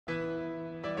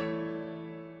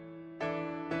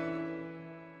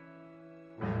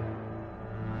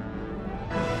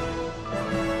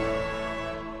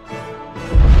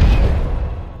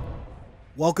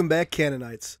Welcome back,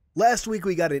 Canonites. Last week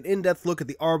we got an in-depth look at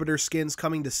the Arbiter skins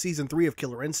coming to Season 3 of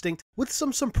Killer Instinct with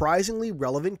some surprisingly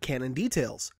relevant canon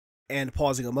details. And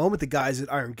pausing a moment, the guys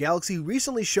at Iron Galaxy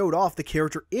recently showed off the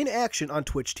character in action on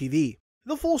Twitch TV.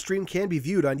 The full stream can be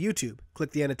viewed on YouTube.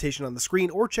 Click the annotation on the screen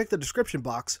or check the description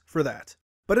box for that.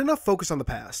 But enough focus on the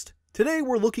past. Today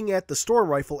we're looking at the Storm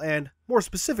Rifle and, more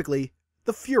specifically,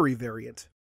 the Fury variant.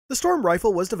 The Storm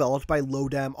Rifle was developed by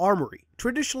Lodam Armory,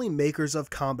 traditionally makers of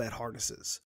combat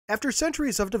harnesses. After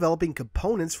centuries of developing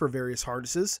components for various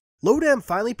harnesses, Lodam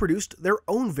finally produced their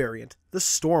own variant, the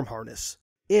Storm Harness.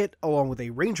 It, along with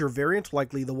a Ranger variant,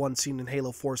 likely the one seen in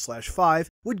Halo 4/5,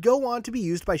 would go on to be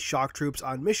used by shock troops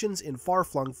on missions in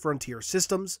far-flung frontier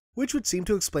systems, which would seem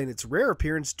to explain its rare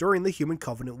appearance during the Human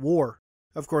Covenant War.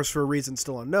 Of course, for a reason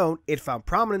still unknown, it found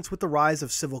prominence with the rise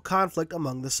of civil conflict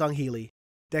among the Sangheili.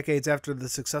 Decades after the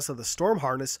success of the Storm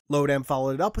Harness, Lodam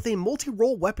followed it up with a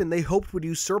multi-role weapon they hoped would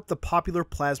usurp the popular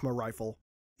plasma rifle.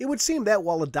 It would seem that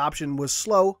while adoption was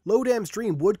slow, Lodam's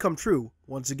dream would come true,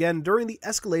 once again during the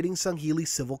escalating Sangheili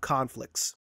civil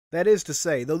conflicts. That is to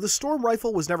say, though the Storm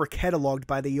Rifle was never catalogued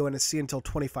by the UNSC until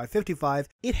 2555,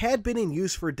 it had been in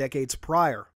use for decades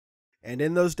prior. And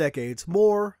in those decades,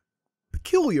 more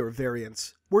peculiar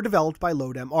variants were developed by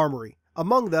Lodam Armory,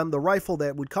 among them the rifle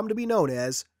that would come to be known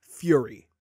as Fury.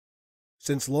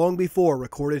 Since long before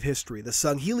recorded history, the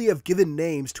Sangheili have given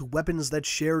names to weapons that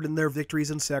shared in their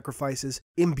victories and sacrifices,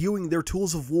 imbuing their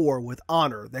tools of war with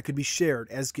honor that could be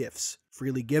shared as gifts,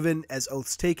 freely given as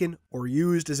oaths taken, or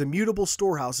used as immutable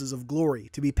storehouses of glory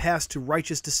to be passed to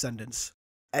righteous descendants.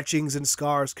 Etchings and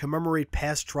scars commemorate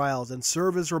past trials and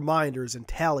serve as reminders and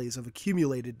tallies of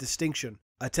accumulated distinction,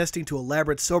 attesting to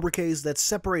elaborate sobriquets that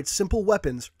separate simple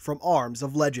weapons from arms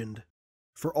of legend.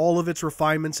 For all of its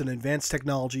refinements and advanced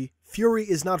technology, Fury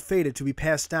is not fated to be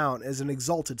passed down as an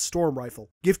exalted storm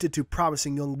rifle, gifted to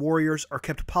promising young warriors or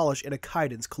kept polished in a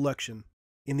Kaiden's collection.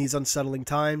 In these unsettling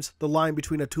times, the line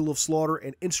between a tool of slaughter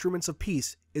and instruments of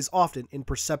peace is often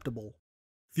imperceptible.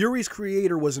 Fury's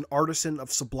creator was an artisan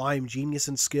of sublime genius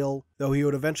and skill, though he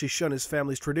would eventually shun his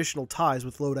family's traditional ties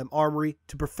with Lodam Armory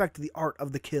to perfect the art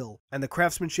of the kill and the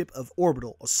craftsmanship of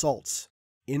orbital assaults.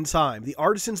 In time, the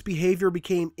artisan's behavior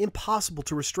became impossible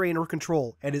to restrain or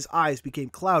control, and his eyes became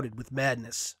clouded with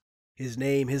madness. His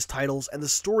name, his titles, and the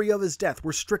story of his death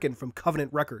were stricken from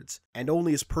Covenant records, and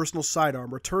only his personal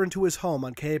sidearm returned to his home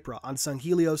on Caepra on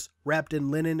Sanghelios, wrapped in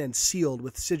linen and sealed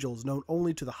with sigils known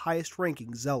only to the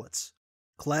highest-ranking zealots.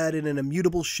 Clad in an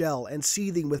immutable shell and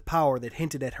seething with power that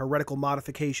hinted at heretical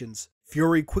modifications,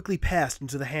 Fury quickly passed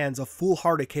into the hands of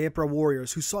foolhardy Caepra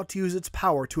warriors who sought to use its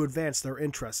power to advance their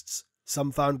interests.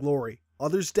 Some found glory,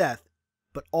 others death,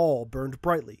 but all burned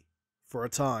brightly for a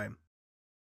time.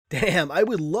 Damn, I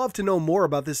would love to know more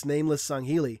about this nameless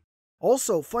Sangheili.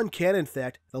 Also, fun canon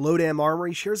fact, the Lodam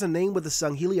Armory shares a name with the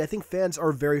Sangheili I think fans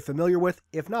are very familiar with,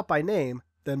 if not by name,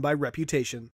 then by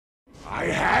reputation. I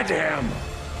had him!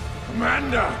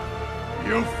 Commander!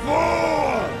 You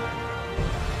fool!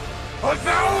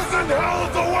 1,000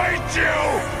 hells await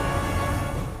you!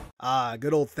 Ah,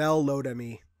 good old Thel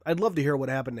Lodami. I'd love to hear what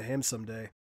happened to him someday.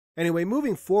 Anyway,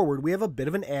 moving forward, we have a bit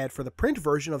of an ad for the print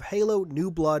version of Halo New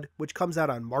Blood, which comes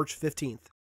out on March 15th.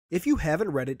 If you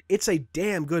haven't read it, it's a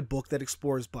damn good book that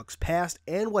explores Buck's past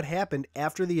and what happened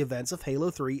after the events of Halo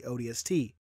 3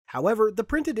 ODST. However, the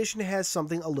print edition has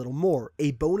something a little more,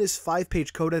 a bonus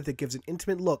 5-page coda that gives an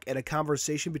intimate look at a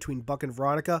conversation between Buck and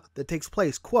Veronica that takes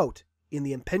place, quote, in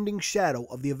the impending shadow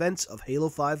of the events of Halo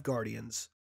 5 Guardians.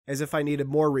 As if I needed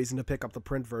more reason to pick up the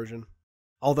print version.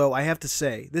 Although I have to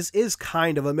say, this is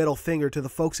kind of a middle finger to the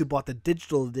folks who bought the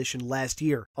digital edition last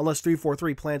year, unless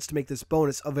 343 plans to make this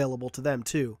bonus available to them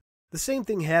too. The same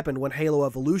thing happened when Halo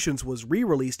Evolutions was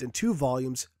re-released in 2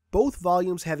 volumes, both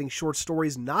volumes having short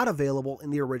stories not available in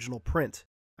the original print.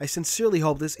 I sincerely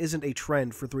hope this isn't a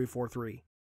trend for 343.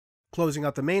 Closing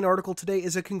out the main article today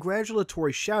is a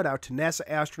congratulatory shout out to NASA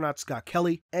astronaut Scott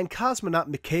Kelly and cosmonaut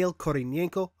Mikhail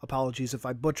Kornienko, apologies if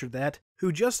I butchered that,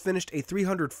 who just finished a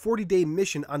 340-day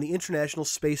mission on the International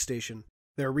Space Station.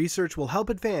 Their research will help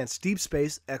advance deep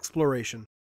space exploration.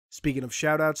 Speaking of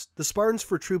shoutouts, the Spartans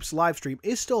For Troops livestream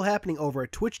is still happening over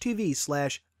at Twitch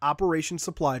TV/Operation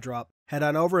Supply Drop. Head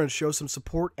on over and show some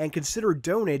support and consider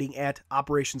donating at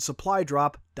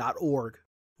operationsupply.drop.org.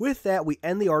 With that, we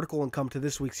end the article and come to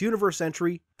this week's universe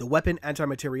entry, the Weapon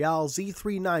Antimaterial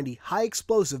Z390 High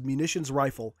Explosive Munitions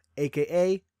Rifle,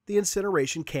 aka the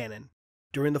Incineration Cannon.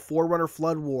 During the Forerunner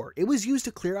Flood War, it was used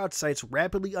to clear out sites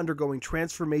rapidly undergoing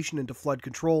transformation into flood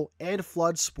control and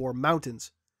flood spore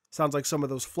mountains. Sounds like some of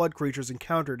those flood creatures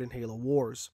encountered in Halo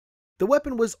Wars. The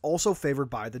weapon was also favored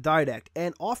by the Didact,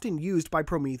 and often used by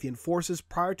Promethean forces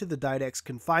prior to the Didact's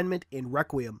confinement in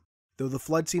Requiem. Though the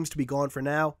Flood seems to be gone for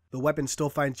now, the weapon still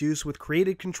finds use with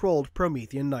created-controlled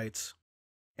Promethean Knights.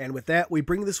 And with that, we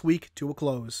bring this week to a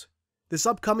close. This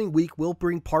upcoming week will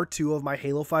bring part 2 of my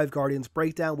Halo 5 Guardians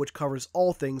breakdown, which covers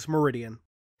all things Meridian.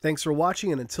 Thanks for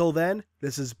watching, and until then,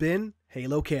 this has been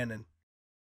Halo Canon.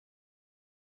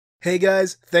 Hey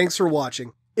guys, thanks for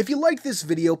watching. If you liked this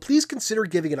video, please consider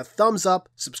giving it a thumbs up,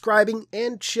 subscribing,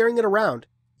 and sharing it around.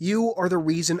 You are the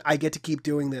reason I get to keep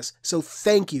doing this, so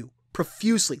thank you,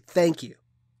 profusely thank you.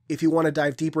 If you want to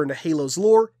dive deeper into Halo's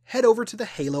lore, head over to the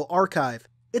Halo Archive.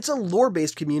 It's a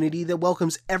lore-based community that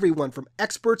welcomes everyone from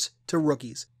experts to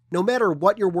rookies. No matter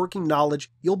what your working knowledge,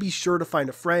 you'll be sure to find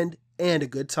a friend and a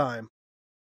good time.